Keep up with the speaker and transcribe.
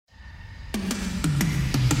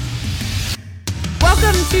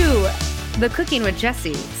Welcome to the Cooking with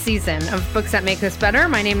Jessie season of Books That Make Us Better.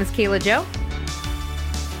 My name is Kayla Jo.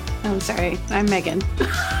 Oh, sorry. I'm Megan.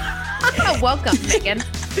 Welcome, Megan.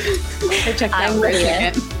 I checked out for a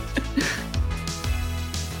second.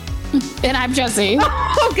 And I'm Jessie.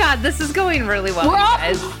 Oh, God, this is going really well,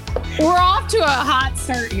 guys. We're off to a hot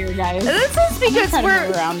start here, guys. This is because we're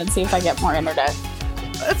move around and see if I get more internet.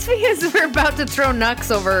 That's because we're about to throw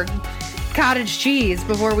nucks over cottage cheese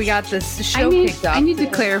before we got this show kicked off. I need to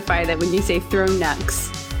clarify that when you say throw nucks,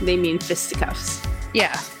 they mean fisticuffs.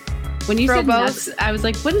 Yeah. When you throw said bows? nucks, I was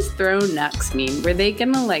like, what does throw nucks mean? Were they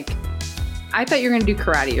gonna I thought you were gonna do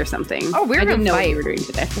karate or something. Oh, we were gonna didn't know fight. what you were doing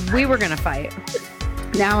today. We were gonna fight.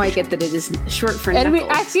 Now I get that it is short for And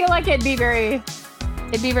knuckles. I feel like it'd be very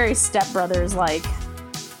Step Brothers like.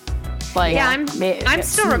 Yeah, I'm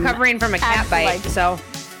still recovering from a cat bite, so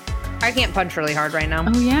I can't punch really hard right now.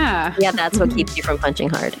 Oh yeah. Yeah, that's what keeps you from punching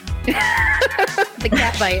hard. The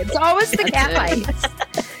cat bite. It's always the cat bite.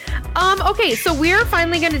 Okay, so we're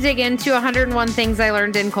finally going to dig into 101 things I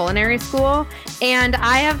learned in culinary school, and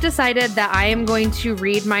I have decided that I am going to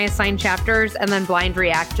read my assigned chapters and then blind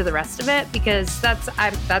react to the rest of it, because that's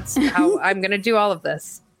how I'm going to do all of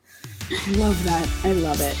this. I love that. I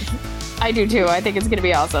love it. I do too. I think it's gonna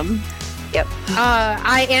be awesome. Yep.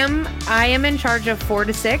 I am in charge of 4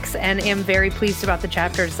 to 6 and am very pleased about the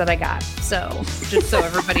chapters that I got. So just so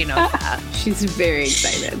everybody knows that. She's very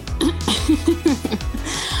excited.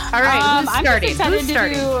 All right, who's starting? Who's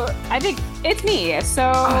starting? I think it's me.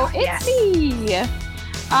 So it's me.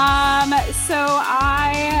 So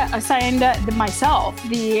I assigned myself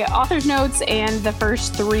the author's notes and the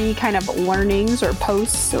first 3 kind of learnings or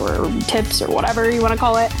posts or tips or whatever you want to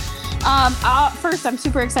call it. First, I'm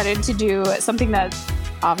super excited to do something that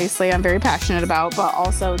obviously I'm very passionate about, but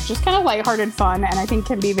also just kind of lighthearted fun, and I think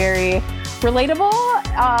can be very relatable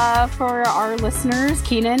for our listeners.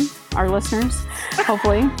 Keenan, our listeners,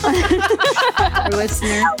 hopefully. Our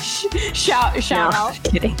listener. Shout out.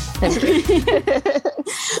 Kidding.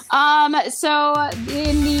 So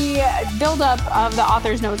in the build-up of the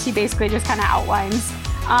author's notes, he basically just kind of outlines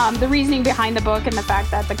the reasoning behind the book and the fact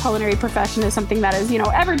that the culinary profession is something that is,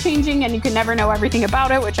 ever-changing, and you can never know everything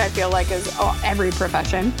about it, which I feel like is every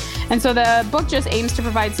profession. And so the book just aims to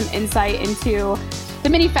provide some insight into the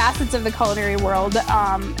many facets of the culinary world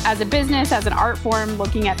as a business, as an art form,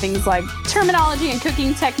 looking at things like terminology and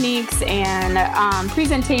cooking techniques and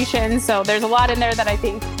presentation. So there's a lot in there that I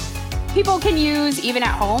think people can use even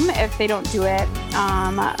at home if they don't do it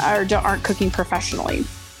or aren't cooking professionally.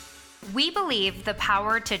 We believe the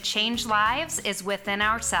power to change lives is within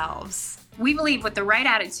ourselves. We believe with the right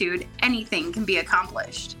attitude, anything can be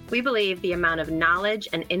accomplished. We believe the amount of knowledge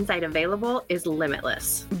and insight available is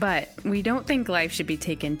limitless. But we don't think life should be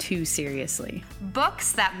taken too seriously.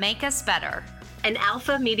 Books that make us better. An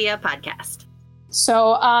Alpha Media podcast.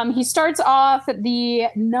 So he starts off the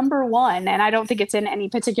number 1, and I don't think it's in any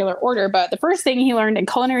particular order, but the first thing he learned in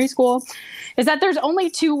culinary school is that there's only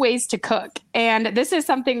 2 ways to cook. And this is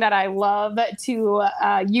something that I love to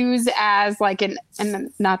use as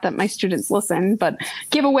and not that my students listen, but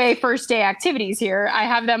give away first day activities here. I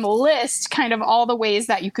have them list kind of all the ways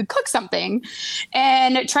that you could cook something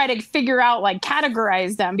and try to figure out,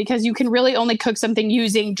 categorize them, because you can really only cook something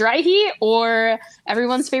using dry heat or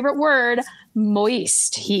everyone's favorite word,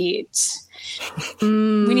 moist heat.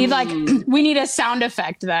 We need a sound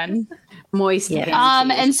effect then. Moist. Yeah.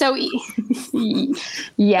 And so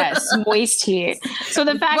yes, moist heat. So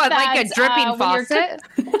the fact that like a dripping faucet?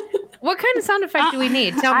 What kind of sound effect do we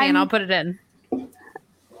need? Tell me and I'll put it in.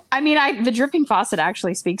 The dripping faucet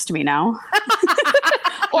actually speaks to me now.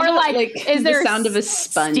 Or is there the sound of a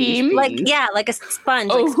sponge? Steam? Like a sponge,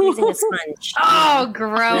 like squeezing a sponge. Oh,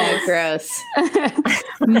 gross. Yeah, gross.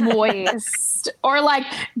 Moist. Or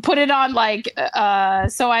put it on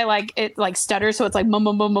so I it stutters, so it's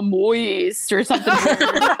moist or something weird.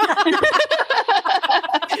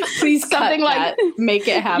 Please something cut that. Make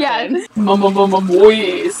it happen. Yeah.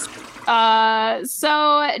 Moist.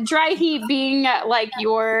 So dry heat being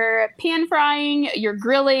your pan frying, your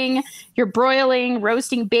grilling, your broiling,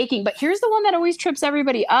 roasting, baking. But here's the one that always trips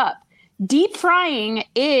everybody up. Deep frying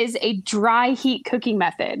is a dry heat cooking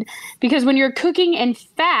method, because when you're cooking in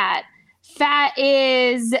fat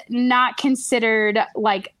is not considered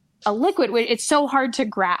a liquid. It's so hard to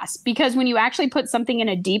grasp, because when you actually put something in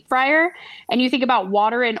a deep fryer and you think about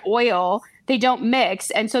water and oil, they don't mix.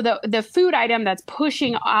 And so the food item that's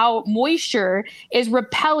pushing out moisture is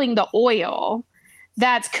repelling the oil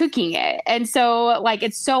that's cooking it. And so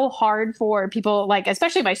it's so hard for people,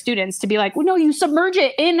 especially my students, to be well, no, you submerge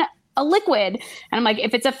it in a liquid. And I'm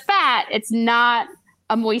if it's a fat, it's not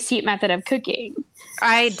a moist heat method of cooking.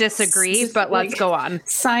 I disagree, but let's go on.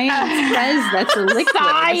 Science says that's a liquid.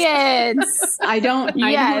 Science. I don't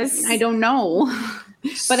know.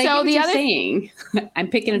 But So I get what the you're other- saying. I'm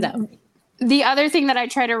picking it up. The other thing that I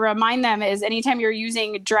try to remind them is anytime you're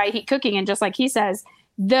using dry heat cooking, and just like he says,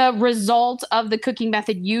 the result of the cooking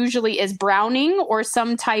method usually is browning or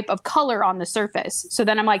some type of color on the surface. So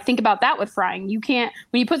then I'm like, think about that with frying. You can't,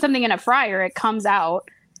 when you put something in a fryer, it comes out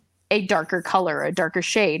a darker color, a darker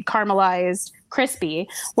shade, caramelized, crispy.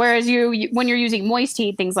 Whereas when you're using moist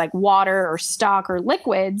heat, things like water or stock or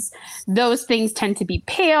liquids, those things tend to be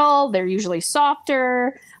pale. They're usually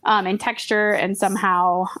softer in texture and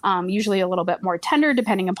somehow usually a little bit more tender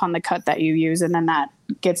depending upon the cut that you use. And then that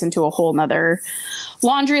gets into a whole nother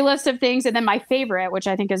laundry list of things. And then my favorite, which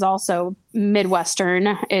I think is also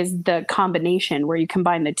Midwestern, is the combination where you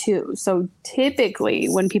combine the two. So typically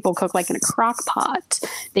when people cook like in a crock pot,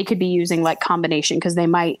 they could be using like combination because they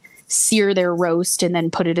might sear their roast and then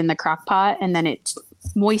put it in the crock pot, and then it's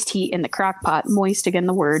moist heat in the crock pot. Moist, again,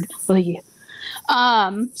 the word. So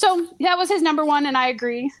that was his number one, and I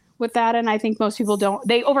agree with that. And I think most people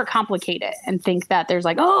they overcomplicate it and think that there's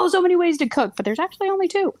like, oh, so many ways to cook, but there's actually only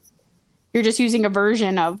two. You're just using a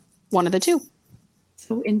version of one of the two.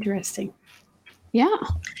 So interesting. Yeah.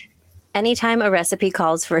 Anytime a recipe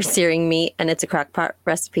calls for searing meat and it's a crock pot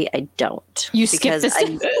recipe, I don't. You skip this.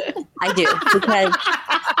 I do, because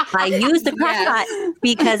I use the crock pot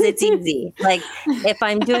because it's easy. Like if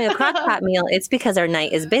I'm doing a crock pot meal, it's because our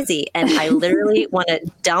night is busy and I literally want to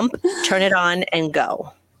dump, turn it on and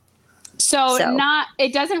go. So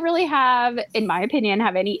it doesn't really have, in my opinion,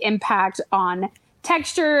 have any impact on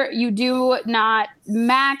texture. You do not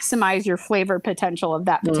maximize your flavor potential of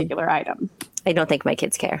that particular item. I don't think my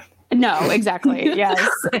kids care. No, exactly. Yes.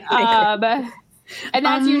 And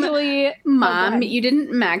that's usually Mom, you didn't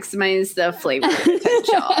maximize the flavor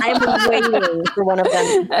potential. I'm waiting for one of them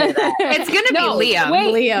to do that. It's gonna be Liam.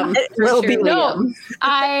 Liam. It will be Liam.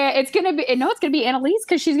 It's gonna be Annalise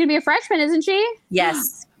because she's gonna be a freshman, isn't she?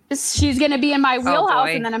 Yes. She's gonna be in my wheelhouse,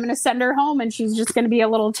 boy. and then I'm gonna send her home, and she's just gonna be a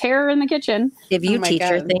little terror in the kitchen. If you Oh my teach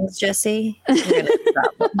her God. things, Jesse, you're gonna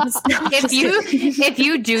have problems. If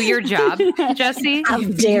you do your job, Jesse, How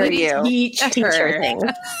dare you Teach teach her her. things?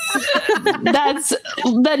 That's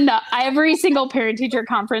every single parent teacher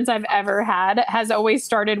conference I've ever had has always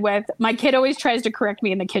started with, my kid always tries to correct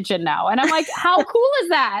me in the kitchen now. And I'm like, how cool is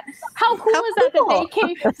that? How cool is that cool. they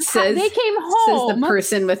came Says home? the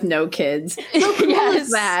person with no kids. How cool Yes.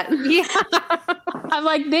 is that? yeah, I'm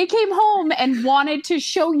like, they came home and wanted to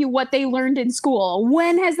show you what they learned in school.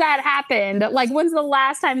 When has that happened? Like, when's the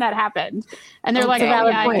last time that happened? And they're like, Okay. oh,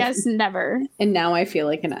 Valid yeah, I point. guess never. And now I feel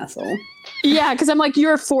like an asshole. Yeah, because I'm like,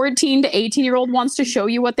 your 14 to 18-year-old wants to show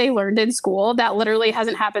you what they learned in school. That literally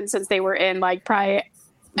hasn't happened since they were in like Preschool.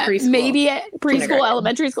 maybe preschool, Kindergarten.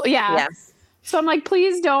 elementary school. Yeah. Yeah. So I'm like,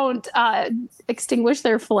 please don't extinguish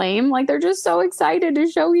their flame. Like, they're just so excited to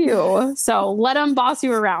show you. So let them boss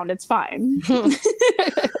you around. It's fine.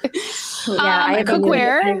 I have a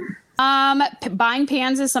Cookware. Buying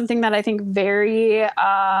pans is something that I think very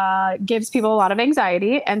gives people a lot of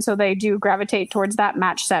anxiety. And so they do gravitate towards that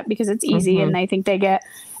match set because it's easy and they think they get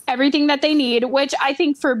everything that they need, which I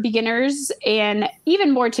think for beginners and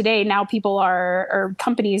even more today, now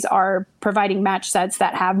companies are providing match sets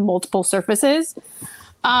that have multiple surfaces.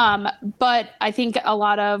 But I think a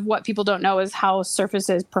lot of what people don't know is how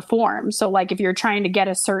surfaces perform. So like if you're trying to get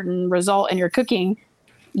a certain result in your cooking,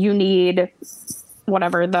 you need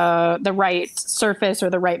whatever the right surface or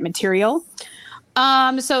the right material.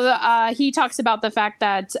 He talks about the fact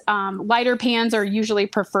that lighter pans are usually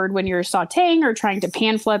preferred when you're sauteing or trying to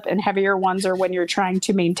pan flip, and heavier ones are when you're trying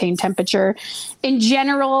to maintain temperature. In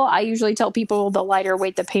general, I usually tell people the lighter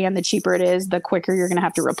weight the pan, the cheaper it is, the quicker you're going to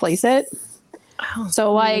have to replace it.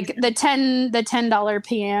 So like the $10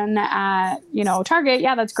 pan at, Target,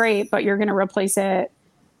 yeah, that's great, but you're going to replace it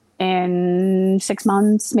in 6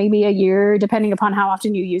 months, maybe a year, depending upon how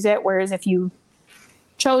often you use it. Whereas if you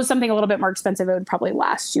chose something a little bit more expensive, it would probably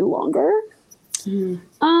last you longer. Do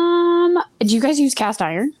you guys use cast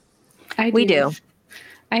iron? We do.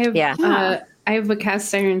 I have Yeah. I have a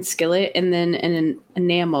cast iron skillet and then an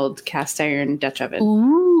enameled cast iron Dutch oven.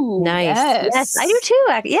 Ooh, Nice. Yes, I do too.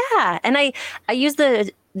 Yeah. And I use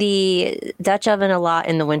the Dutch oven a lot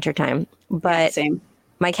in the wintertime, but Same.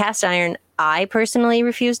 my cast iron, I personally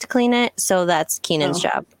refuse to clean it. So that's Keenan's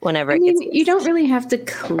job whenever it gets. You don't really have to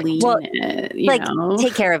clean it, you know.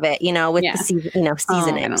 Take care of it, with Yeah. the season I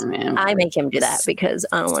it. don't know. I make him do that because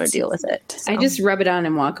I don't want to deal with it. I just rub it on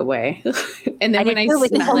and walk away. And then when I do too,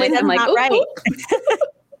 which is smell only it, I'm like, not "Ooh, right." ooh."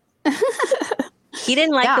 He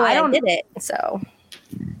didn't like the way I don't- did it. So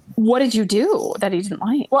What did you do that he didn't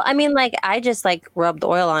like? Well, I mean, like, I just like rub the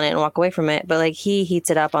oil on it and walk away from it. But like, he heats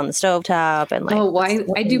it up on the stovetop and like. Oh, well,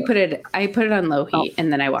 I do put it. I put it on low heat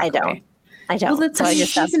and then I walk away. I don't. Well, that's so how I you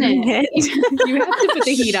just stop season doing it. You have to put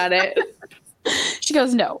the heat on it. She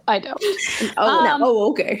goes, no, I don't. Oh, no. Oh,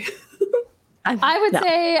 okay. I would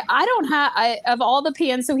say I don't have of all the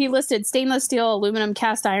pans. So he listed stainless steel, aluminum,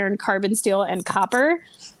 cast iron, carbon steel, and copper.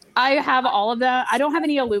 I have all of that. I don't have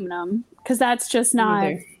any aluminum because that's just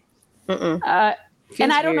not. And I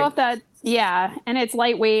don't know if that. Yeah, and it's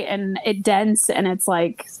lightweight and it dense and it's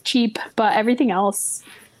like cheap, but everything else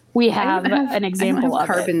we have an example of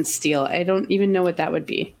carbon steel. I don't even know what that would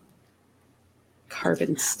be.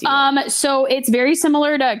 Carbon steel. So it's very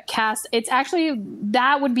similar to cast. It's actually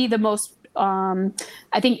that would be the most.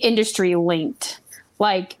 I think industry linked,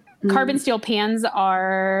 like carbon steel pans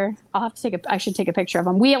are. I'll have to I should take a picture of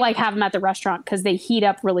them. We like have them at the restaurant because they heat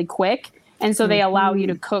up really quick, and so they allow you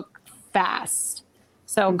to cook fast.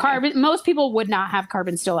 So most people would not have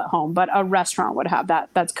carbon steel at home, but a restaurant would have that.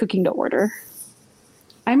 That's cooking to order.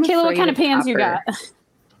 Kayla, what kind of pans you got?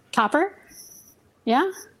 Copper?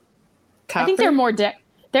 Yeah. Copper? I think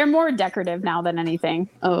they're more decorative now than anything.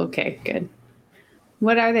 Oh, okay, good.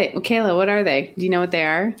 What are they? Well, Kayla, what are they? Do you know what they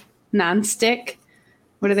are? Non-stick?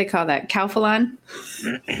 What do they call that? Kaufland?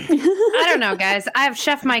 I don't know, guys. I have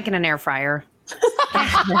Chef Mike and an air fryer.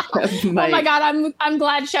 Oh my God, I'm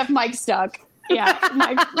glad Chef Mike stuck. Yeah,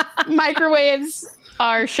 microwaves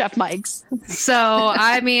are Chef Mike's. So,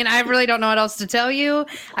 I mean, I really don't know what else to tell you.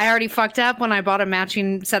 I already fucked up when I bought a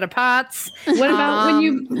matching set of pots. What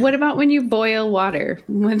about when you boil water?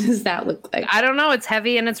 What does that look like? I don't know. It's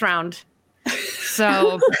heavy and it's round.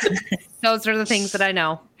 So, those are the things that I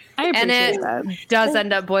know. I appreciate that. Does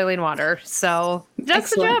end up boiling water. So, it does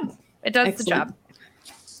the job. It does the job.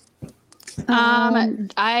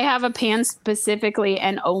 I have a pan specifically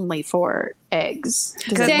and only for eggs.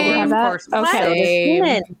 Same. Of course. Okay.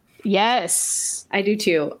 Same. Yes. I do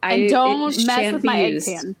too. And don't mess with my egg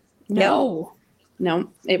pan. No,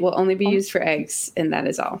 it will only be used for eggs, and that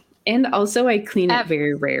is all. And also, I clean it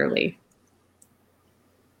very rarely.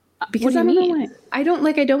 Because I don't know why. I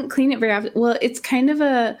don't clean it very often. Well, it's kind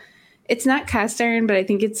of it's not cast iron, but I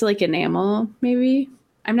think it's like enamel, maybe.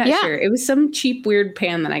 I'm not sure. It was some cheap, weird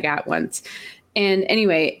pan that I got once. And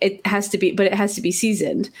anyway, it has to be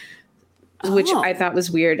seasoned, which I thought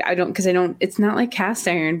was weird. It's not like cast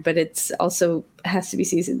iron, but it's also has to be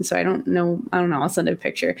seasoned. So I don't know. I'll send a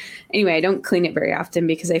picture. Anyway, I don't clean it very often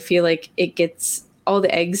because I feel like it gets all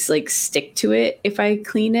the eggs like stick to it if I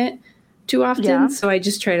clean it too often. Yeah. So I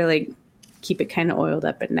just try to like keep it kind of oiled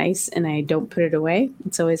up and nice, and I don't put it away.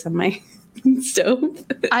 It's always on my stove.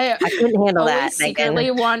 I couldn't handle that. Secretly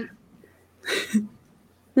want.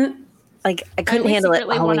 Like I couldn't handle it.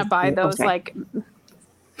 I want to buy those. Like,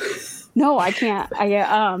 no, I can't.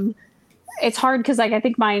 It's hard because like I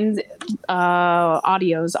think mine's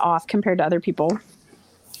audio's off compared to other people.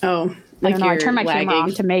 Oh, like I turn my camera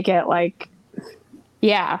off to make it like,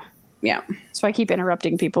 yeah. So I keep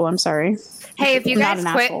interrupting people. I'm sorry. Hey, if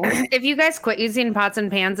you guys quit using pots and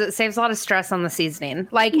pans, it saves a lot of stress on the seasoning.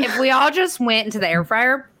 Like if we all just went into the air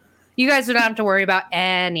fryer, you guys would not have to worry about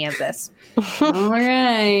any of this. All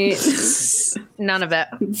right. None of it.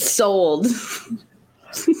 Sold.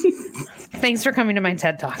 Thanks for coming to my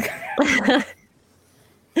TED Talk.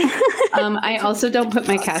 I also don't put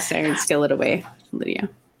my cast iron skillet away, Lydia.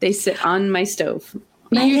 They sit on my stove.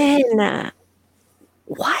 Megan.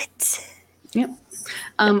 What? Yep.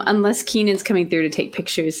 Unless Keenan's coming through to take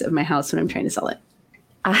pictures of my house when I'm trying to sell it.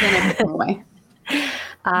 Then I put them away.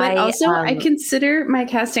 But also, I consider my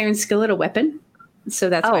cast iron skillet a weapon. So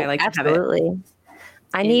that's why I like to have it. Absolutely.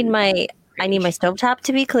 I need my stovetop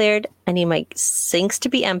to be cleared. I need my sinks to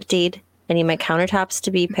be emptied. I need my countertops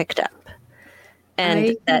to be picked up.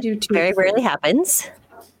 And that very rarely happens.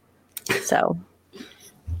 So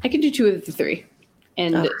I can do 2 of the 3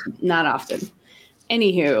 and not often.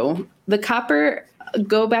 Anywho, the copper,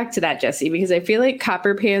 go back to that, Jesse, because I feel like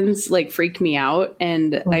copper pans like freak me out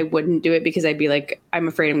and I wouldn't do it because I'd be like, I'm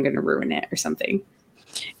afraid I'm going to ruin it or something.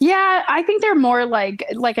 Yeah, I think they're more like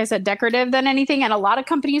I said, decorative than anything. And a lot of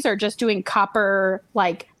companies are just doing copper,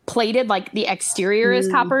 like plated, like the exterior is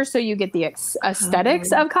copper. So you get the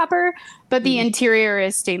aesthetics of copper, but the interior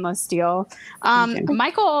is stainless steel.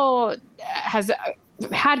 Michael has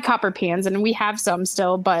had copper pans and we have some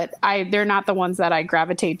still, but they're not the ones that I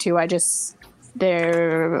gravitate to.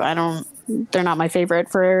 They're not my favorite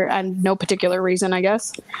for no particular reason, I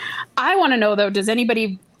guess. I want to know though, does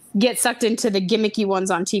anybody get sucked into the gimmicky ones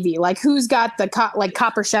on TV? Like who's got the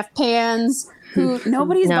copper chef pans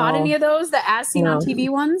Nobody's No. bought any of those, the as seen on No. TV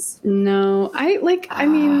ones? No, I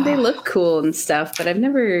mean, they look cool and stuff, but I've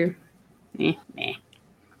never. Meh.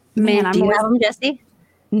 Man, I'm Do you always, have them, Jesse?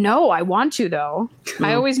 no, I want to though.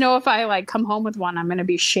 I always know if I like come home with one, I'm going to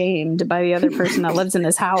be shamed by the other person that lives in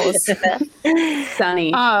this house.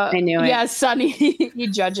 Sunny. I knew it. Yeah, Sonny, he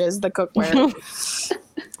judges the cookware.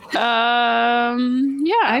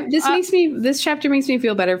 Yeah. This chapter makes me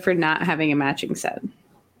feel better for not having a matching set.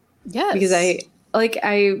 Yes. Because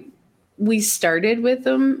we started with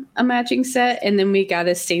a matching set, and then we got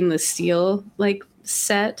a stainless steel like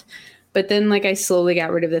set. But then like I slowly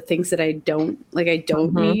got rid of the things that I don't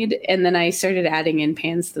need, and then I started adding in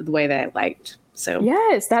pans the way that I liked. So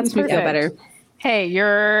yes, that's makes me perfect. feel better. Hey,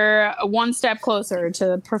 you're one step closer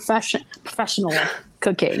to professional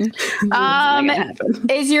cooking. Not gonna happen.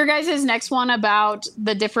 Is your guys' next one about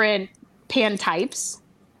the different pan types?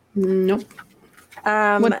 Nope.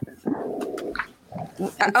 Griddle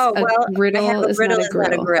I have is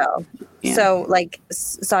not a grill. Yeah. So like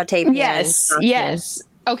saute pan. Yes.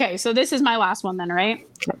 Okay, so this is my last one then, right?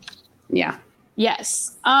 Yeah.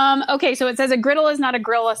 Yes. Okay, so it says a griddle is not a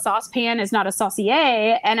grill, a saucepan is not a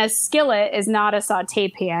saucier, and a skillet is not a saute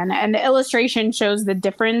pan. And the illustration shows the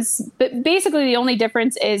difference. But basically, the only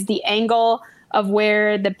difference is the angle of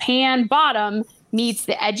where the pan bottom meets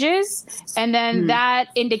the edges. And then that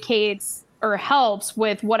indicates or helps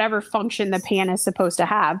with whatever function the pan is supposed to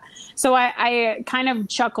have. So I kind of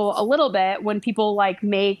chuckle a little bit when people like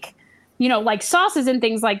make, like sauces and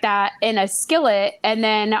things like that in a skillet, and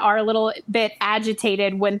then are a little bit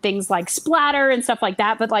agitated when things like splatter and stuff like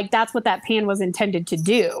that. But like, that's what that pan was intended to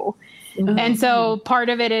do. Mm-hmm. And so part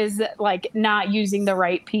of it is like not using the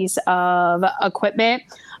right piece of equipment.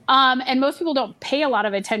 And most people don't pay a lot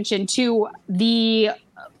of attention to the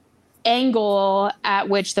angle at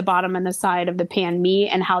which the bottom and the side of the pan meet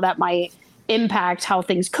and how that might impact how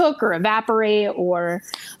things cook or evaporate, or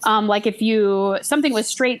like if something with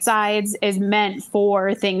straight sides is meant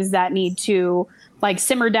for things that need to like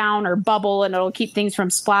simmer down or bubble, and it'll keep things from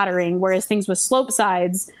splattering, whereas things with slope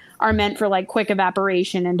sides are meant for like quick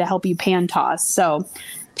evaporation and to help you pan toss. So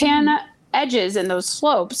pan edges and those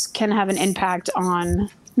slopes can have an impact on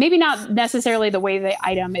maybe not necessarily the way the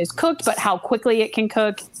item is cooked, but how quickly it can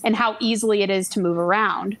cook and how easily it is to move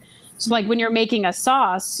around. So like when you're making a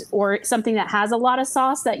sauce or something that has a lot of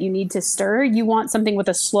sauce that you need to stir, you want something with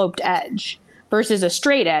a sloped edge versus a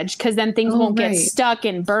straight edge, because then things won't get stuck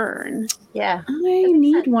and burn. Yeah. I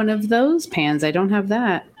need one of those pans. I don't have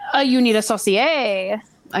that. You need a saucier.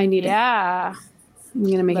 I need it. Yeah. I'm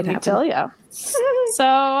going to make Let it me happen. tell you. So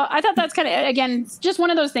I thought that's kind of, again, just one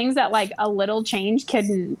of those things that like a little change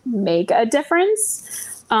can make a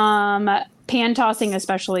difference. Pan tossing,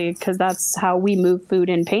 especially because that's how we move food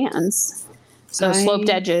in pans. So sloped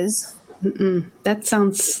edges. That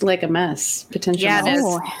sounds like a mess, potentially. Yeah, it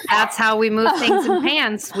is. That's how we move things in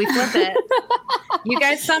pans. We flip it. You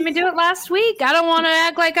guys saw me do it last week. I don't want to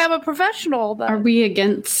act like I'm a professional, but Are we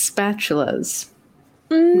against spatulas?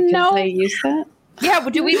 No. I use that. yeah,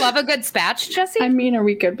 but do we love a good spatch, Jesse? I mean, are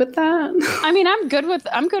we good with that? I mean, I'm good with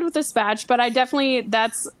the spatch, but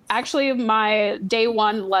that's actually my day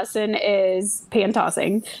one lesson is pan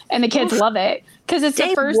tossing, and the kids love it because it's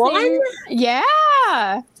the first thing.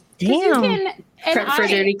 Yeah. Damn. Prep for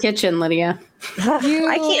dirty kitchen, Lydia.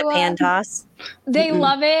 I can't pan toss. They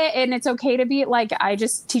love it, and it's okay to be like, I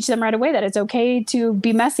just teach them right away that it's okay to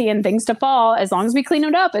be messy and things to fall as long as we clean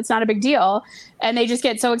it up. It's not a big deal. And they just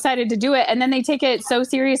get so excited to do it, and then they take it so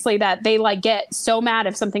seriously that they like get so mad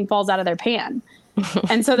if something falls out of their pan.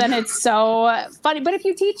 And so then it's so funny. But if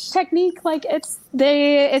you teach technique, like it's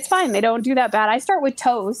fine. They don't do that bad. I start with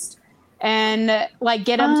toast and like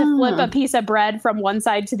get them to flip a piece of bread from one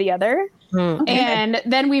side to the other. And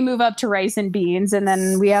then we move up to rice and beans, and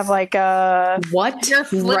then we have like what? You're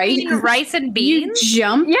flipping rice and beans? You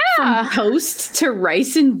jump from toast to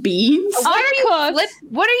rice and beans?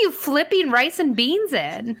 What are you flipping rice and beans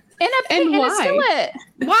in? In a skillet.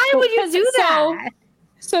 Why would you do that?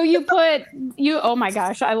 So you oh my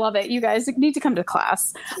gosh, I love it. You guys need to come to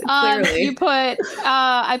class. Clearly.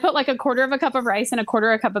 I put like a quarter of a cup of rice and a quarter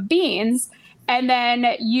of a cup of beans. And then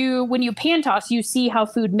when you pan toss, you see how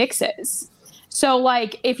food mixes. So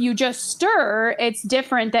like if you just stir, it's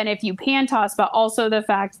different than if you pan toss, but also the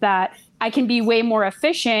fact that I can be way more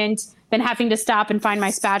efficient than having to stop and find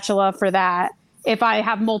my spatula for that if I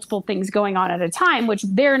have multiple things going on at a time, which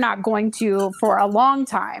they're not going to for a long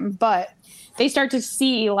time. But they start to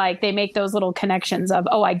see, like, they make those little connections of,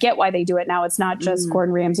 oh, I get why they do it now. It's not just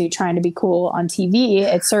Gordon Ramsay trying to be cool on TV.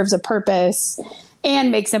 It serves a purpose.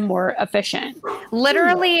 and makes them more efficient.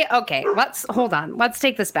 Literally, okay, hold on. Let's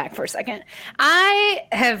take this back for a second. I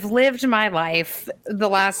have lived my life the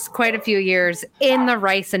last quite a few years in the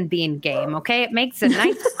rice and bean game, okay? It makes a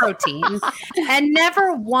nice protein. And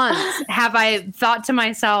never once have I thought to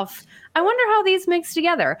myself, I wonder how these mix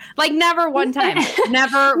together. Like, never one time.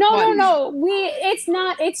 Never once. No.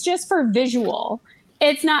 It's just for visual.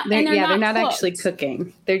 It's not. They're not cooked. actually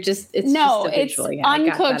cooking. They're just. It's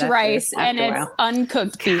uncooked rice and it's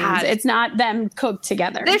uncooked beans. God. It's not them cooked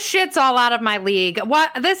together. This shit's all out of my league. What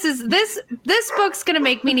this book's gonna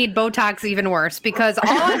make me need Botox even worse because all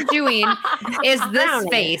I'm doing is this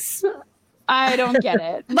face. I don't get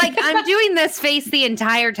it. Like, I'm doing this face the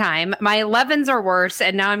entire time. My 11s are worse,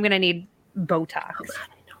 and now I'm gonna need Botox.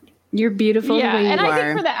 You're beautiful the way you and are. I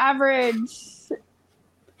think for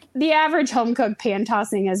the average home cooked pan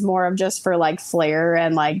tossing is more of just for like flair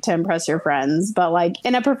and like to impress your friends. But like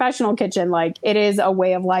in a professional kitchen, like it is a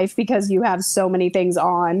way of life because you have so many things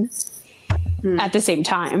on at the same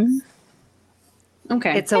time.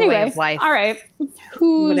 Okay. It's a way of life. All right.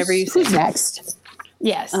 Who's next?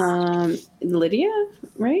 Yes. Lydia,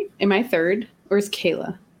 right? Am I third or is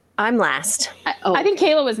Kayla? I'm last. I think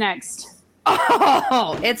Kayla was next.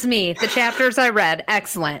 Oh, it's me. The chapters I read.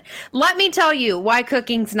 Excellent. Let me tell you why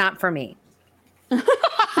cooking's not for me.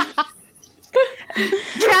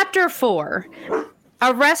 Chapter 4.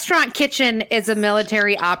 A restaurant kitchen is a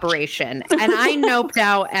military operation. And I noped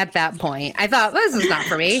out at that point. I thought, this is not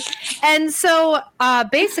for me. And so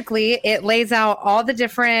basically, it lays out all the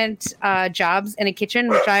different jobs in a kitchen,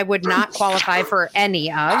 which I would not qualify for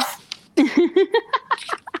any of.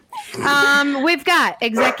 We've got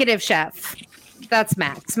executive chef. That's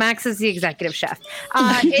Max. Max is the executive chef.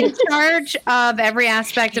 In charge of every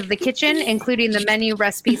aspect of the kitchen, including the menu,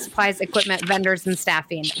 recipe, supplies, equipment, vendors, and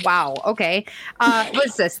staffing. Wow. Okay.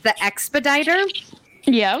 What's this? The expediter?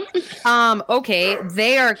 Yeah. Okay.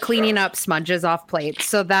 They are cleaning up smudges off plates.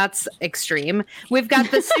 So that's extreme. We've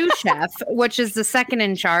got the sous chef, which is the second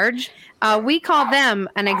in charge. We call them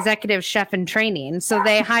an executive chef in training. So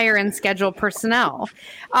they hire and schedule personnel.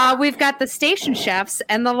 We've got the station chefs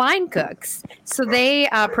and the line cooks. So they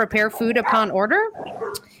prepare food upon order.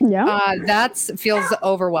 Yeah. That feels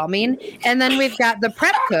overwhelming. And then we've got the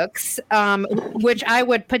prep cooks, which I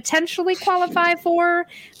would potentially qualify for.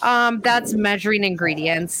 That's measuring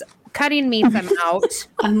ingredients. Cutting meats, I'm out.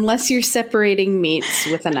 Unless you're separating meats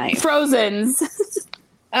with a knife. Frozens.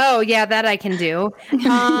 Oh, yeah, that I can do.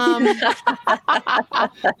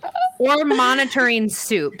 Or monitoring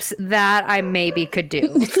soups, that I maybe could do.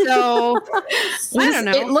 So, I don't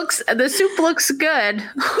know. The soup looks good.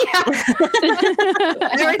 Yeah.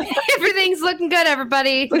 Everything's looking good,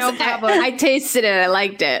 everybody. No problem. I tasted it. I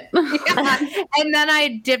liked it. Yeah. And then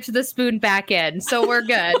I dipped the spoon back in. So we're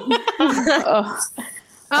good.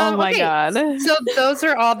 Oh my God. So those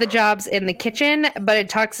are all the jobs in the kitchen, but it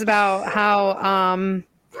talks about how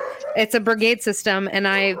it's a brigade system. And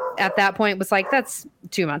I, at that point, was like, that's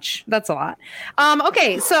too much. That's a lot.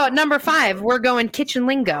 Okay, so number 5, we're going kitchen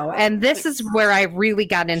lingo. And this is where I really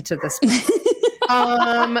got into this.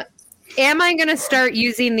 Am I going to start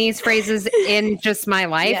using these phrases in just my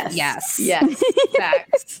life? Yes.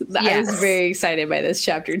 Facts. I was very excited by this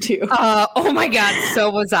chapter too. Oh my God, so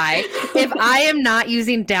was I. If I am not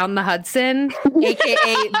using down the Hudson,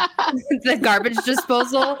 aka the garbage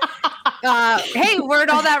disposal, hey, where'd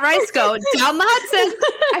all that rice go? Down the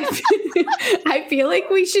Hudson. I feel like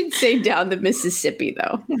we should say down the Mississippi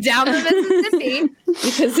though. Down the Mississippi.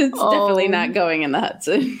 Because it's definitely not going in the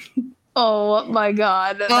Hudson. Oh my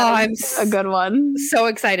God. I'm a good one. So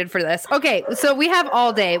excited for this. Okay, so we have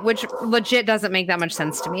all day, which legit doesn't make that much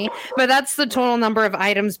sense to me, but that's the total number of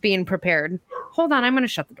items being prepared. Hold on, I'm going to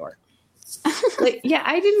shut the door.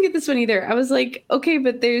 I didn't get this one either. I was like, okay,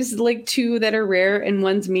 but there's like 2 that are rare and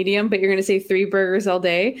one's medium, but you're going to say 3 burgers all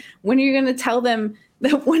day. When are you going to tell them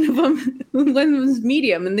that one was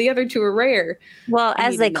medium and the other 2 are rare? Well,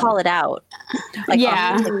 as they call it out. Like,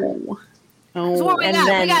 So what we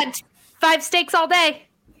got? We got 5 steaks all day.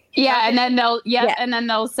 Yeah, and then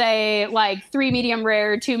they'll say like 3 medium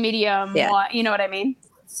rare, 2 medium. One, you know what I mean?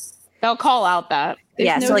 They'll call out that.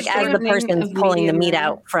 So like as the person's pulling the meat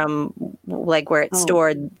out from like where it's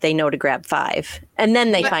stored, they know to grab 5, and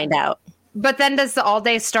then they find out. But then does the all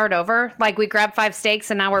day start over? Like we grab 5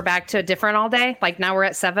 steaks and now we're back to a different all day? Like now we're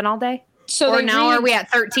at 7 all day? Or now are we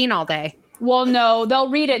at 13 all day? Well, no, they'll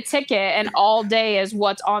read a ticket and all day is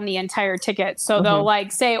what's on the entire ticket. So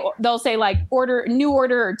they'll say like new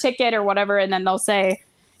order or ticket or whatever. And then they'll say,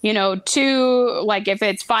 2, like if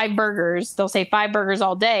it's 5 burgers, they'll say 5 burgers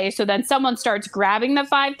all day. So then someone starts grabbing the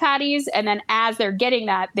 5 patties. And then as they're getting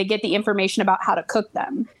that, they get the information about how to cook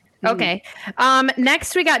them. Okay.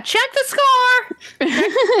 Next we got check the score.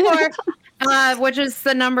 Check the score, which is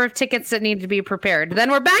the number of tickets that need to be prepared. Then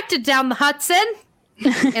we're back to down the Hudson.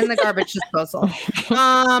 In the garbage disposal.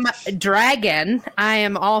 Dragon. I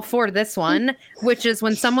am all for this one, which is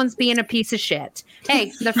when someone's being a piece of shit.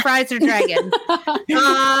 Hey, the fries are dragon.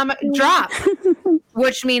 Drop,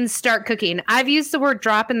 which means start cooking. I've used the word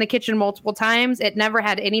drop in the kitchen multiple times. It never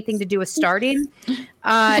had anything to do with starting.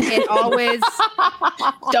 It always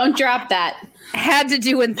don't drop that. Had to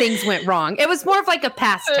do when things went wrong. It was more of like a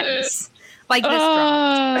past tense. Like this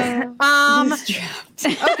dropped.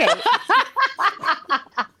 Okay.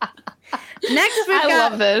 Next,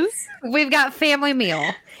 we've got family meal,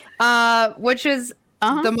 which is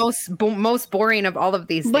the most boring of all of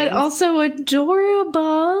these things. But also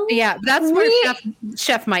adorable. Yeah, that's where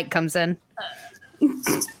Chef Mike comes in.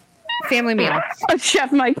 Family meal.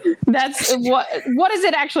 Chef Mike. That's what does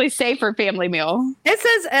it actually say for family meal? It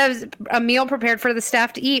says as a meal prepared for the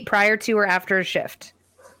staff to eat prior to or after a shift.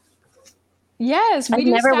 Yes, we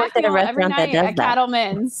do never staff worked at a meal every restaurant that night does at that.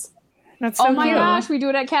 Cattleman's. That's so oh my cute. gosh, we do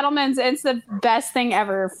it at Cattleman's. It's the best thing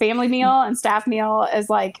ever. Family meal and staff meal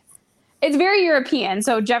is like, it's very European.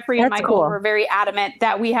 So Jeffrey and That's Michael cool. were very adamant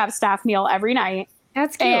that we have staff meal every night.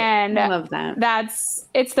 That's cute. And I love that.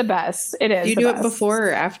 It's the best. It is. Do you the do best. it before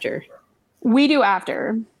or after? We do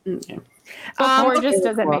after. Okay. Before Okay. just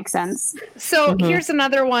doesn't make sense. So here's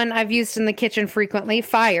another one I've used in the kitchen frequently: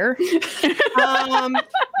 fire,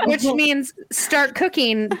 which means start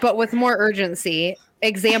cooking, but with more urgency.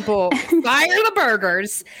 Example: fire the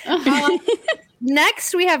burgers.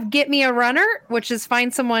 Next, we have get me a runner, which is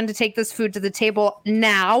find someone to take this food to the table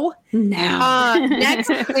now. Next,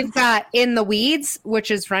 we've got in the weeds,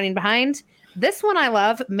 which is running behind. This one I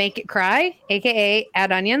love, make it cry, aka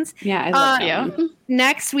add onions. Yeah, I love that one.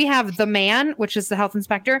 Next, we have the man, which is the health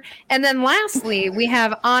inspector. And then lastly, we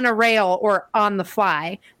have on a rail or on the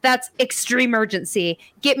fly. That's extreme urgency.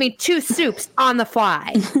 Get me 2 soups on the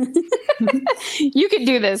fly. You could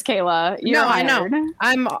do this, Kayla. You're I hired.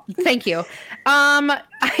 know. Thank you.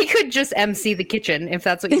 I could just MC the kitchen if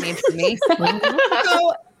that's what you need from me.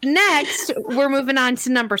 So next, we're moving on to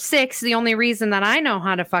number 6. The only reason that I know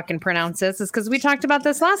how to fucking pronounce this is because we talked about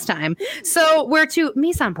this last time. So we're to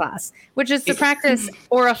mise en place, which is the practice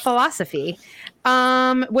or a philosophy,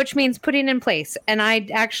 which means putting in place. And I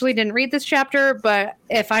actually didn't read this chapter, but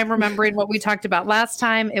if I'm remembering what we talked about last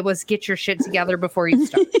time, it was get your shit together before you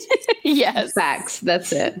start. Yes. Facts.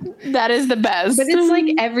 That's it. That is the best. But it's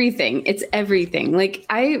like everything. It's everything. Like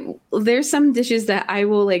there's some dishes that I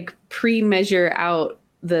will like pre-measure out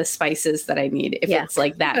the spices that I need if it's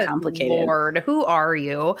like that Good complicated. Lord, who are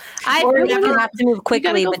you? Or if you have to move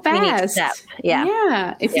quickly go between each fast. step. Yeah.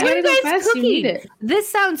 Yeah. If you What gotta are go you guys fast, you need it. This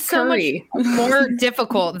sounds so Curry. much more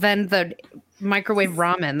difficult than the microwave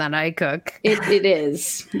ramen that I cook. It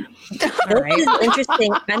is. This is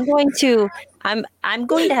interesting. I'm going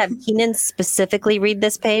to have Keenan specifically read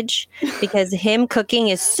this page because him cooking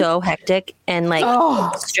is so hectic and like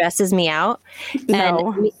stresses me out.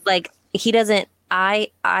 No. And like he doesn't. I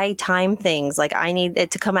time things like I need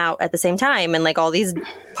it to come out at the same time and like all these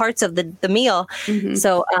parts of the meal. Mm-hmm.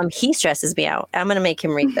 So he stresses me out. I'm gonna make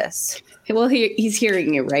him read this. Well, he's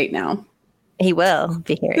hearing you right now. He will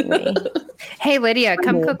be hearing me. Hey, Lydia,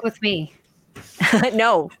 come cook with me.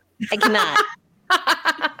 No, I cannot.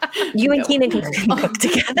 You and Keenan can cook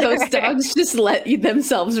together. Those dogs just let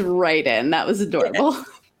themselves right in. That was adorable.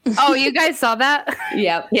 Oh, you guys saw that?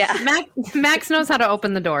 Yep. Yeah. Max knows how to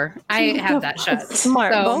open the door. I have that shut.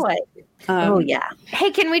 Smart So- boy. Oh yeah. Hey,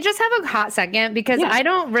 can we just have a hot second? Because I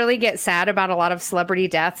don't really get sad about a lot of celebrity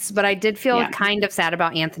deaths, but I did feel kind of sad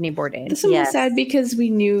about Anthony Bourdain. This one was Yes. sad because we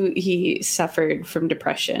knew he suffered from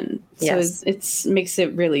depression. So Yes. it's makes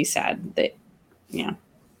it really sad that,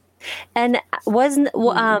 And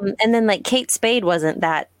and then like Kate Spade wasn't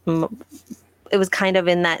that. It was kind of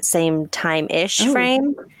in that same time-ish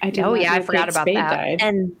frame, I did Oh, not yeah, I know forgot Kate about Spade that. died.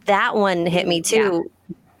 and that one hit me too.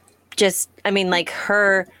 Just, I mean, like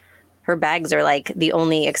her bags are like the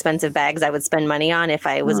only expensive bags I would spend money on if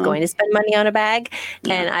I was going to spend money on a bag.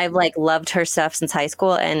 And I've like loved her stuff since high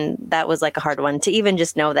school, and that was like a hard one to even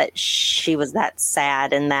just know that she was that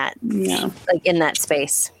sad and that like in that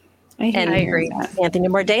space. I agree. That. Anthony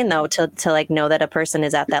Bourdain though, to like know that a person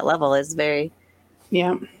is at that level is very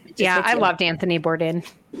Yeah. Yeah, I loved Anthony Bourdain.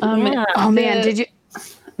 Yeah. Oh man, did you?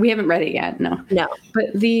 We haven't read it yet. No.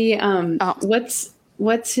 But the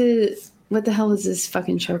what the hell is this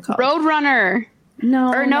fucking show called? Roadrunner.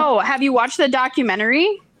 No. Or no, have you watched the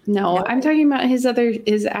documentary? No, I'm talking about his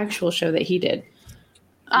actual show that he did.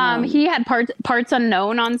 He had Parts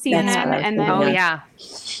Unknown on CNN, and then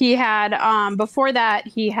he had before that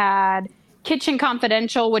he had Kitchen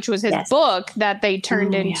Confidential, which was his book that they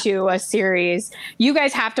turned into a series. You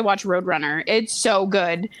guys have to watch Roadrunner. It's so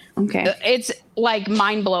good. Okay. It's like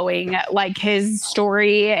mind blowing, like his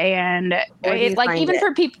story, and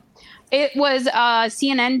for people. It was a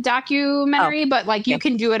CNN documentary, but like you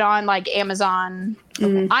can do it on like Amazon.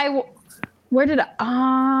 I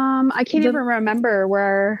can't even remember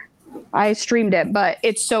where I streamed it, but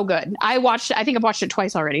it's so good. I think I've watched it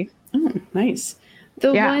twice already. Oh, nice.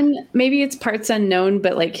 The one, maybe it's Parts Unknown,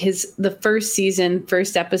 but like the first season,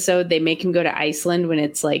 first episode, they make him go to Iceland when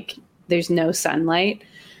it's like there's no sunlight.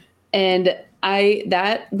 And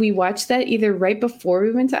we watched that either right before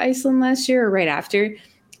we went to Iceland last year or right after.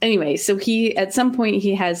 Anyway, so at some point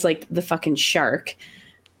he has like the fucking shark,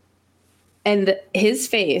 and his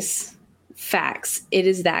face, facts, it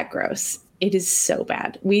is that gross. It is so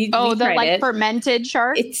bad. We tried like it. Fermented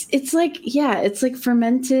shark. It's like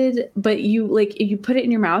fermented, but you put it in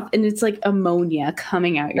your mouth and it's like ammonia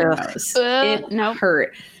coming out your nose. It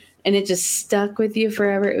hurt, and it just stuck with you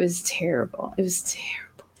forever. It was terrible.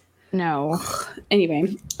 No.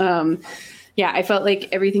 Anyway, I felt like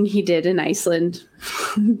everything he did in Iceland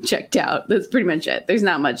checked out. That's pretty much it. There's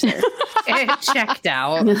not much there. It checked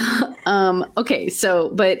out. Okay,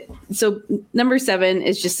 so number 7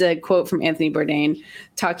 is just a quote from Anthony Bourdain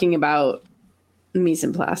talking about mise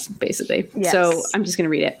en place, basically. Yes. So I'm just going to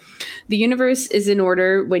read it. The universe is in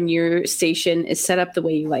order when your station is set up the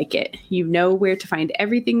way you like it. You know where to find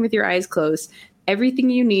everything with your eyes closed. Everything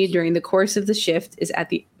you need during the course of the shift is at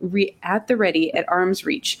the ready, at arm's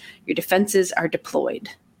reach. Your defenses are deployed.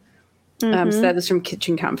 So that was from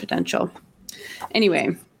Kitchen Confidential.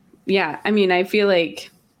 Anyway, I feel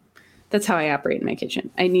like that's how I operate in my kitchen.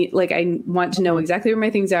 I want to know exactly where my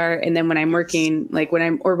things are, and then when I'm working,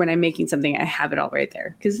 when I'm making something, I have it all right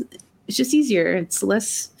there because it's just easier. It's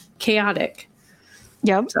less chaotic.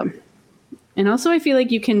 Yep. So, and also I feel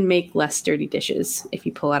like you can make less dirty dishes if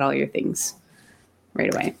you pull out all your things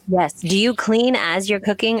right away. Yes. Do you clean as you're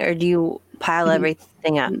cooking, or do you pile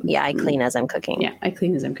everything up? Yeah, I clean as I'm cooking. Yeah, I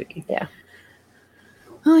clean as I'm cooking. Yeah.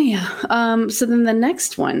 Oh, yeah. So then the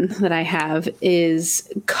next one that I have is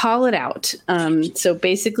call it out. So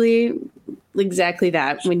basically, exactly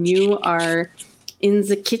that. When you are in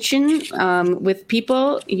the kitchen with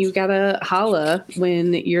people, you gotta holla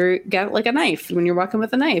when you're got like a knife, when you're walking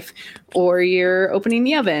with a knife, or you're opening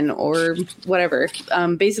the oven, or whatever.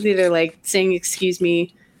 Basically, they're like saying, "Excuse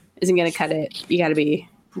me," isn't gonna cut it. You gotta be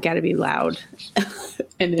loud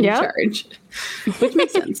and in charge, which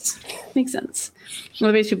makes sense. Makes sense.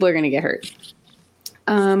 Otherwise, people are gonna get hurt.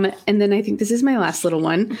 And then I think this is my last little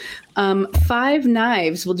one. 5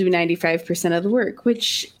 knives will do 95% of the work,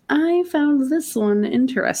 which I found this one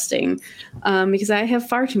interesting because I have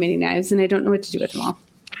far too many knives and I don't know what to do with them all.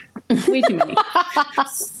 Way too many.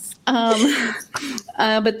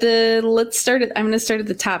 But let's start I'm going to start at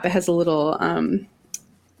the top. It has a little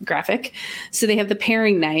graphic. So they have the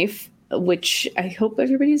paring knife, which I hope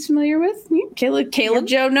everybody's familiar with. Caleb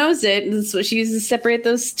Joe knows it. That's what she uses to separate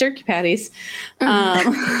those turkey patties.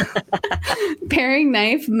 Paring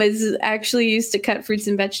knife is actually used to cut fruits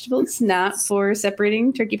and vegetables, not for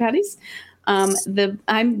separating turkey patties.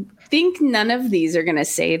 I think none of these are going to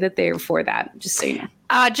say that they're for that, just so you know.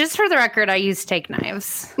 Just for the record, I use steak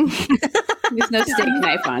knives. There's no steak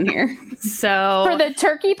knife on here. So for the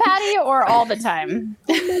turkey patty or all the time?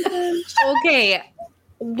 Okay.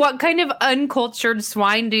 What kind of uncultured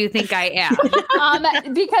swine do you think I am?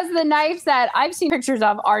 Because the knives that I've seen pictures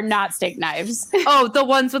of are not steak knives. Oh, the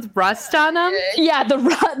ones with rust on them? Yeah, the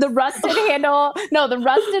rusted handle. No, the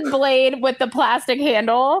rusted blade with the plastic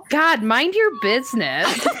handle. God, mind your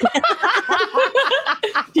business.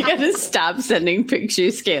 You gotta stop sending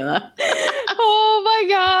pictures, Kayla. Oh my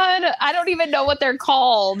God. I don't even know what they're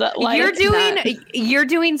called. Like, you're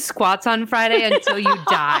doing squats on Friday until you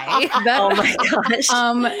die. Oh my gosh.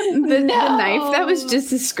 The knife that was just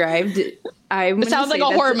described, it sounds like a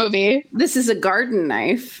horror movie. This is a garden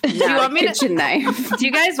knife. Do you want me kitchen knife? Do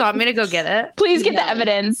you guys want me to go get it? Please get the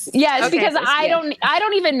evidence. Yes, okay, because I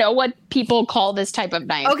don't even know what people call this type of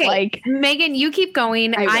knife. Okay, like Megan, you keep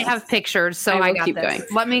going. I have pictures, so I got keep this. going.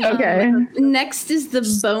 Let me. Okay. Next is the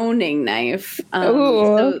boning knife.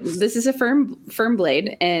 So this is a firm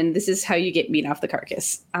blade, and this is how you get meat off the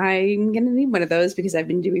carcass. I'm gonna need one of those because I've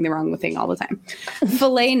been doing the wrong thing all the time.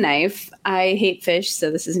 Fillet knife. I hate fish,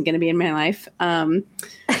 so this isn't gonna be in my life.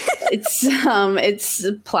 It's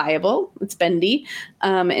pliable, it's bendy,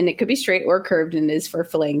 and it could be straight or curved, and is for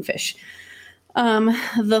filleting fish.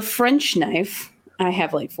 The French knife. I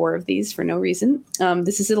have like 4 of these for no reason.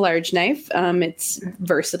 This is a large knife. It's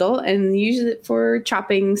versatile and use it for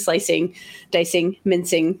chopping, slicing, dicing,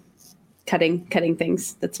 mincing, cutting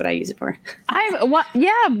things. That's what I use it for.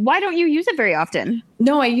 Why don't you use it very often?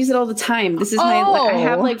 No, I use it all the time. This is I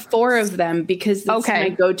have like 4 of them because it's my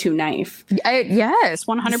go-to knife. Yes,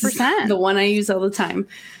 100%. The one I use all the time.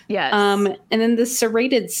 Yes. And then the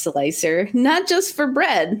serrated slicer, not just for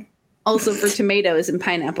bread, also for tomatoes and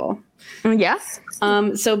pineapple. Yes.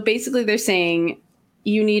 So basically they're saying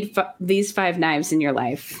you need these 5 knives in your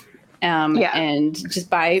life. And just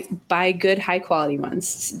buy good high quality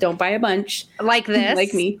ones. Don't buy a bunch like this,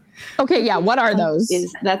 like me. Okay, yeah. What are those?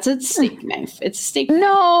 That's a steak knife. It's a steak.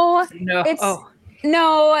 No, knife.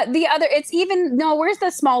 No. The other. It's even no. Where's the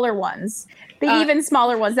smaller ones? The even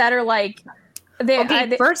smaller ones that are like.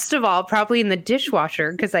 First of all, probably in the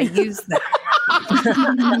dishwasher because I use that.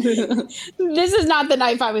 This is not the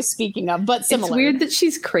knife I was speaking of, but similar. It's weird that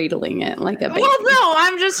she's cradling it like a baby. Well, no,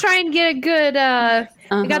 I'm just trying to get a good. I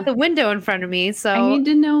got the window in front of me, so I need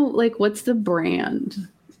to know like what's the brand.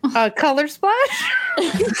 Color Splash.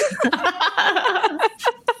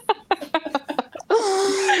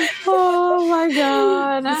 Oh my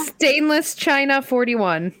god! Stainless China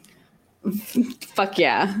 41. Fuck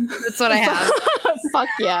yeah. That's what I have. Fuck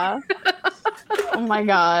yeah. Oh my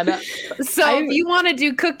god. So if you want to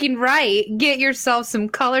do cooking right, get yourself some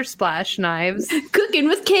Color Splash knives. Cooking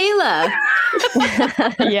with Kayla.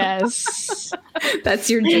 Yes. That's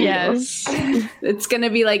your jingle. Yes. It's going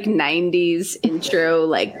to be like 90s intro,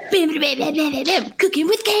 like cooking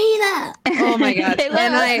with Kayla. Oh my god.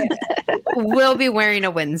 And I will be wearing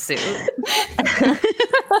a windsuit.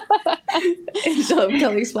 And she'll have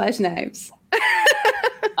Color Splash knives.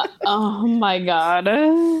 Oh my god.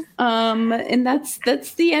 And that's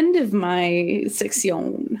the end of my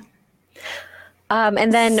section.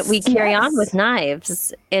 And then we carry on with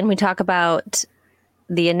knives, and we talk about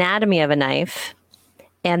the anatomy of a knife,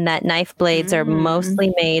 and that knife blades are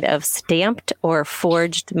mostly made of stamped or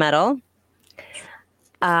forged metal.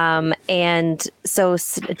 And so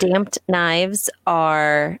stamped knives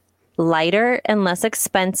are lighter and less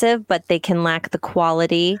expensive, but they can lack the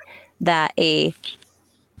quality that a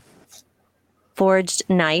forged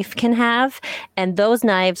knife can have. And those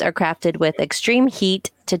knives are crafted with extreme heat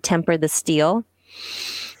to temper the steel.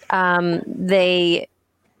 I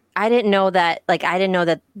didn't know that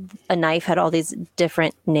a knife had all these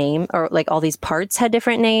different names, or like all these parts had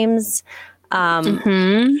different names. So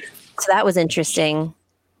that was interesting.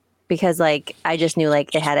 Because like I just knew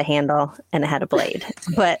like it had a handle and it had a blade,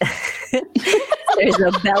 but there's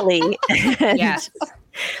a belly, and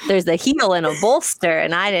there's a heel and a bolster,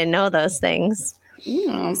 and I didn't know those things.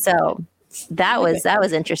 So that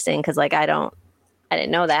was interesting because like I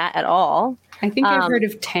didn't know that at all. I think I've heard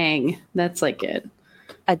of tang. That's like it.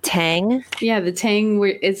 A tang? Yeah, the tang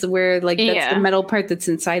is where like that's the metal part that's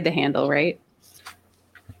inside the handle, right?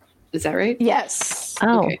 Is that right? Yes.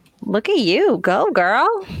 Oh, okay. Look at you, go girl.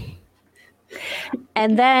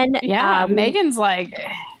 And then Megan's like,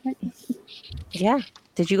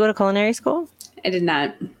 did you go to culinary school? I did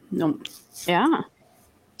not. No. Yeah.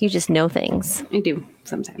 You just know things. I do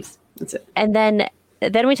sometimes. That's it. And then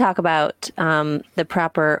we talk about the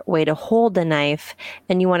proper way to hold the knife,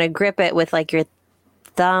 and you want to grip it with like your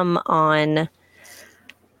thumb on.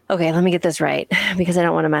 Okay, let me get this right because I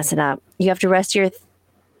don't want to mess it up. You have to rest your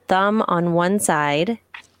thumb on one side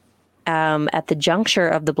at the juncture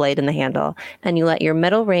of the blade and the handle, and you let your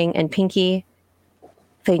middle ring and pinky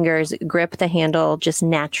fingers grip the handle just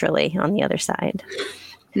naturally on the other side.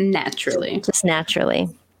 Just naturally.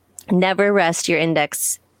 Never rest your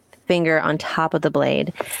index finger on top of the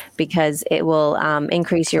blade because it will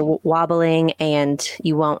increase your wobbling, and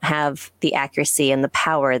you won't have the accuracy and the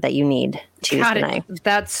power that you need to use the knife.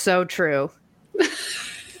 That's so true.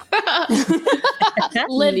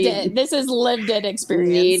 Lived it. This is lived it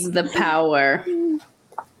experience. Need the power.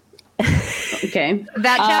 Okay.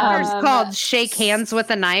 That chapter is called Shake Hands with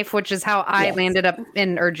a Knife, which is how I landed up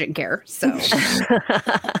in urgent care. So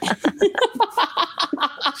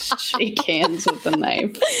shake hands with a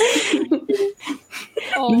knife.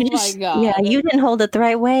 Oh my god. Yeah, you didn't hold it the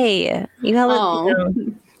right way. You held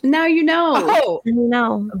it. Now you know. Oh,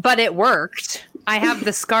 no. But it worked. I have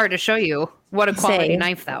the scar to show you what a quality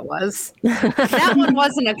knife that was. That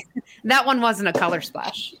one wasn't a Color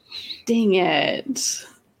Splash. Dang it.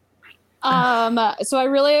 So I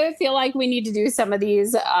really feel like we need to do some of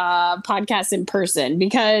these podcasts in person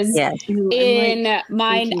because in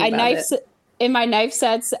my in my knife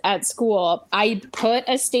sets at school, I put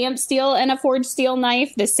a stamped steel and a forged steel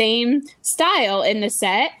knife, the same style in the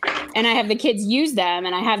set. And I have the kids use them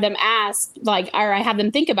and I have them ask or I have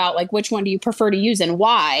them think about which one do you prefer to use and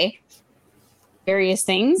why? Various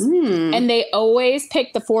things. And they always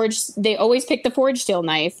pick the forged steel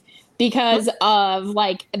knife because of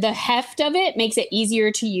the heft of it makes it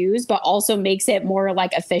easier to use, but also makes it more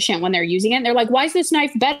efficient when they're using it. And they're like, why is this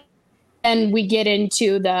knife better? And we get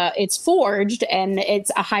into it's forged and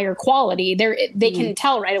it's a higher quality. They can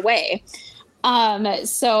tell right away.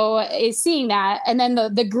 So is seeing that. And then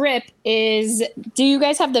the grip is, do you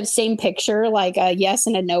guys have the same picture, like a yes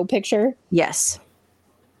and a no picture? Yes.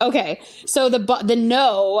 Okay. So the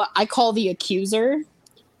no, I call the accuser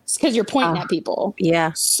because you're pointing at people.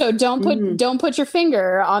 Yeah. So don't put your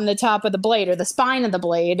finger on the top of the blade or the spine of the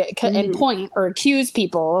blade and point at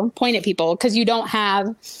people because you don't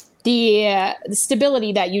have the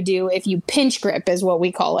stability that you do if you pinch grip is what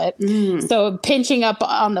we call it. So pinching up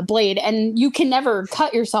on the blade, and you can never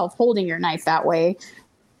cut yourself holding your knife that way.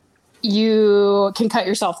 You can cut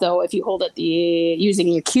yourself though if you hold it using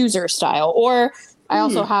the accuser style. Or I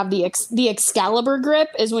also have the Excalibur grip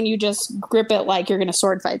is when you just grip it like you're going to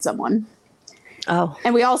sword fight someone. Oh,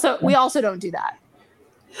 and we also don't do that.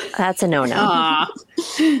 That's a no-no.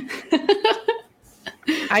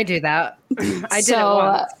 I do that. I did it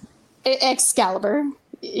once. Excalibur.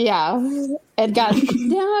 Yeah. And got,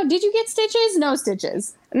 yeah. Did you get stitches? No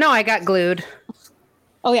stitches. No, I got glued.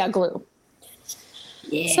 Oh yeah. Glue.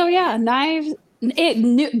 Yeah. So yeah, knives,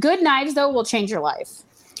 good knives though will change your life.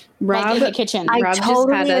 Rob, in the kitchen. Rob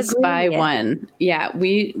totally just had us buy agree. one. Yeah,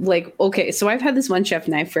 we okay, so I've had this one chef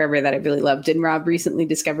knife forever that I really loved. And Rob recently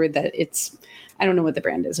discovered that I don't know what the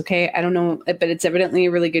brand is, okay? I don't know, but it's evidently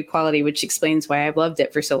a really good quality, which explains why I've loved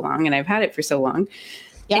it for so long and I've had it for so long.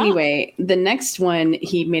 Yeah. Anyway, the next one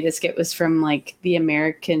he made us get was from the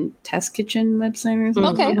American Test Kitchen website or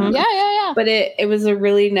something. Okay, yeah. But it was a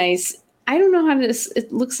really nice, I don't know how to,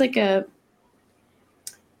 it looks like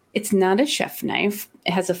it's not a chef knife.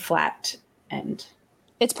 It has a flat end.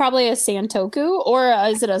 It's probably a Santoku, or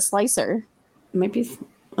is it a slicer? It might be.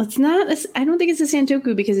 It's not. I don't think it's a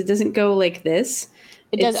Santoku because it doesn't go like this.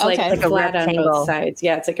 It does. It's okay. like flat on both sides.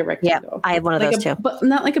 Yeah, it's like a rectangle. Yeah, I have one of those too. But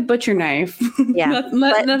not like a butcher knife. Yeah,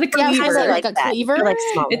 not a cleaver. Yeah, like a cleaver.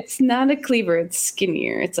 Smaller. It's not a cleaver. It's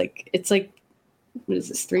skinnier. It's like what is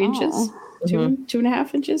this? 3 inches?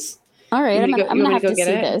 2.5 inches. All right, I'm gonna have to see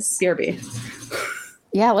this. BRB.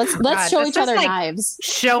 Yeah, let's show each other knives.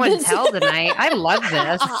 Show and tell tonight. I love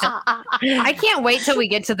this. I can't wait till we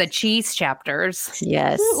get to the cheese chapters.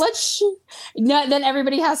 Yes. Then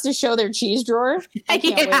everybody has to show their cheese drawer. I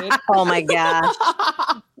can't wait. Oh my gosh.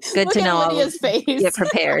 Good Look to know. Lydia's face. Get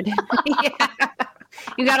prepared. Yeah.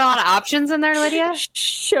 You got a lot of options in there, Lydia?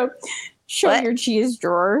 Show your cheese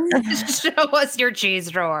drawer. Show us your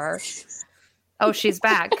cheese drawer. Oh, she's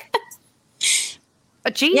back.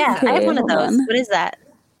 A cheese. Yeah, I have one of those. What is that?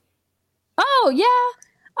 Oh yeah,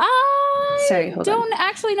 I Hold don't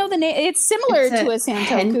actually know the name. It's similar to a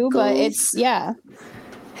Santoku, but it's Henckels.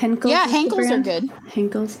 Yeah, Henckels are good.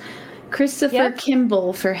 Henckels. Christopher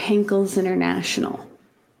Kimball for Henckels International.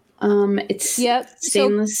 It's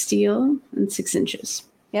stainless steel and 6 inches.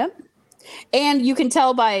 Yep. And you can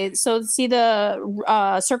tell see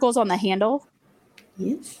the circles on the handle.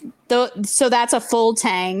 Yes. So that's a full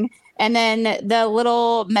tang. And then the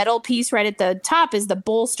little metal piece right at the top is the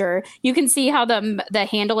bolster. You can see how the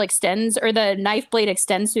handle extends, or the knife blade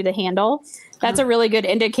extends through the handle. That's a really good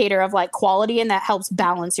indicator of quality, and that helps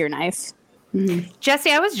balance your knife. Mm-hmm.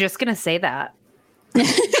 Jesse, I was just going to say that.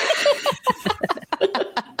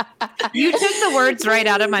 You took the words right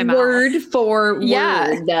out of my mouth. Word for word.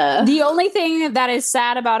 Yeah. The only thing that is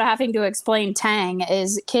sad about having to explain tang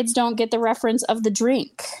is kids don't get the reference of the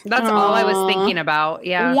drink. That's all I was thinking about.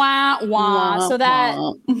 Yeah. Wah, wah. So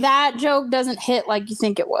that joke doesn't hit like you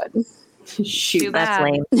think it would. Shoot, that's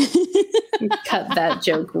lame. Cut that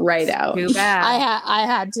joke right out. Too bad. I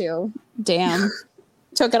had to. Damn.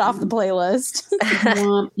 Took it off the playlist.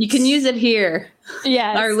 You can use it here.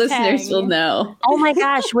 Yes, our listeners will know. Oh my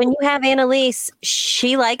gosh, when you have Annalise,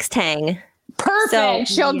 she likes tang. Perfect. So,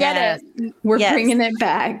 she'll get it. We're bringing it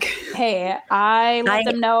back. Hey, I let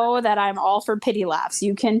them know that I'm all for pity laughs.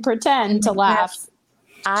 You can pretend to laugh.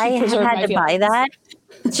 I had to buy that.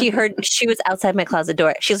 She was outside my closet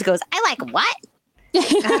door. She goes, I like what?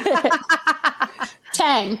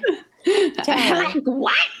 Tang. I like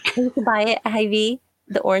what? You can buy it at Hy-Vee,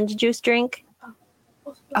 the orange juice drink.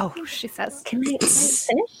 Oh, she says, Can I finish?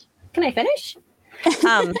 Can I finish?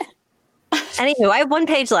 Anywho, I have one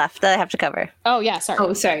page left that I have to cover. Oh, yeah. Sorry.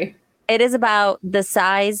 Oh, sorry. It is about the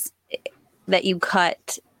size that you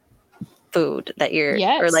cut food that you're,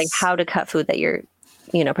 Yes. or like how to cut food that you're,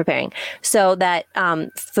 preparing. So that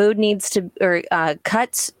food needs to, or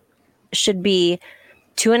cuts should be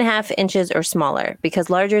 2.5 inches or smaller, because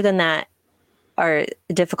larger than that are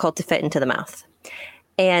difficult to fit into the mouth.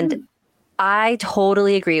 And I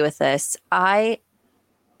totally agree with this. I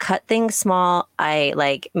cut things small. I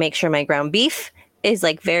like make sure my ground beef is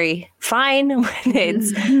like very fine when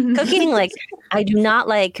it's cooking. Like I do not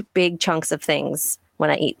like big chunks of things when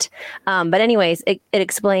I eat. But anyways, it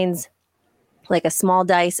explains like a small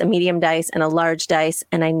dice, a medium dice, and a large dice.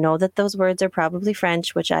 And I know that those words are probably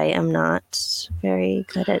French, which I am not very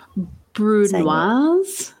good at.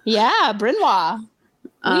 Brunoise? Yeah, Brunoise.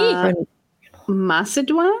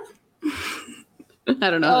 Macédoine? I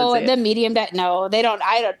don't know. How to say the it. medium dice. No, they don't.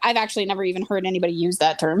 I've actually never even heard anybody use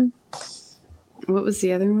that term. What was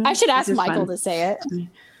the other one? I should ask These are Michael fun. to say it.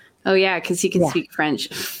 Oh yeah, because he can speak French.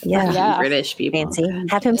 Yeah. Yeah. British people. Fancy.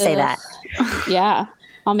 Have him say that. Yeah,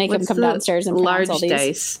 I'll make What's him come the downstairs and large pronounce all these.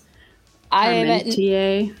 dice. I've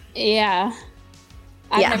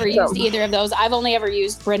never used so- either of those. I've only ever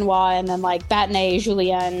used Brunoise and then like Battenay,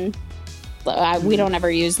 Julienne. We don't ever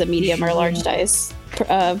use the medium or large dice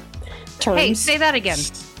terms. Hey, say that again.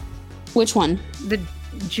 Which one? The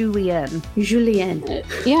Julienne. Julienne.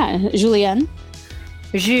 Yeah, Julienne.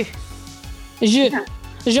 Je.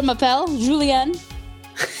 Je m'appelle Julienne.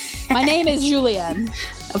 My name is Julienne.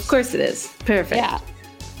 Of course it is. Perfect. Yeah.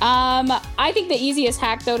 I think the easiest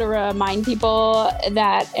hack, though, to remind people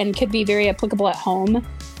that, and could be very applicable at home,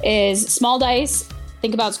 is small dice.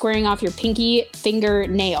 Think about squaring off your pinky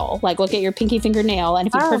fingernail. Like, look at your pinky fingernail, and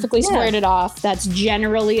if you perfectly squared it off, that's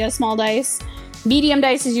generally a small dice. Medium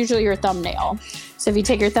dice is usually your thumbnail. So if you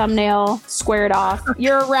take your thumbnail, square it off,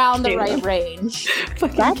 you're around the right range.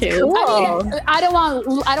 That's cool. I don't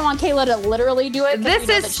want Kayla to literally do it. This is-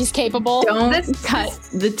 that she's capable. Don't cut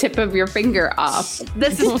the tip of your finger off.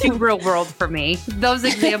 This is too real world for me. Those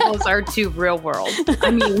examples are too real world.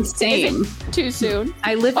 I mean, same. Too soon.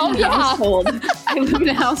 I live in a household. I live in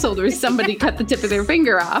a household where somebody cut the tip of their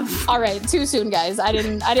finger off. All right, too soon, guys. I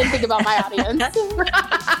didn't think about my audience.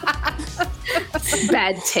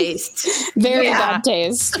 Bad taste. Very bad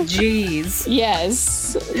taste. Jeez.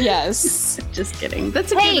 Yes. Just kidding.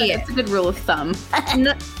 That's a good rule of thumb.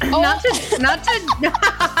 Not to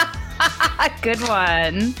good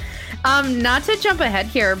one. Not to jump ahead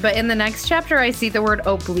here, but in the next chapter I see the word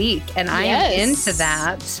oblique, and I am into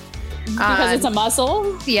that. Because it's a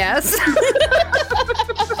muscle. Yes.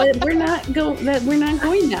 But we're not going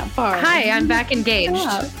that far. Hi, I'm back engaged.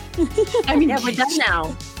 I mean, We're done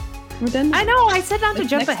now. We're done. I know, I said not to What's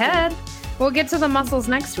jump next ahead. We'll get to the muscles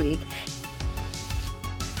next week.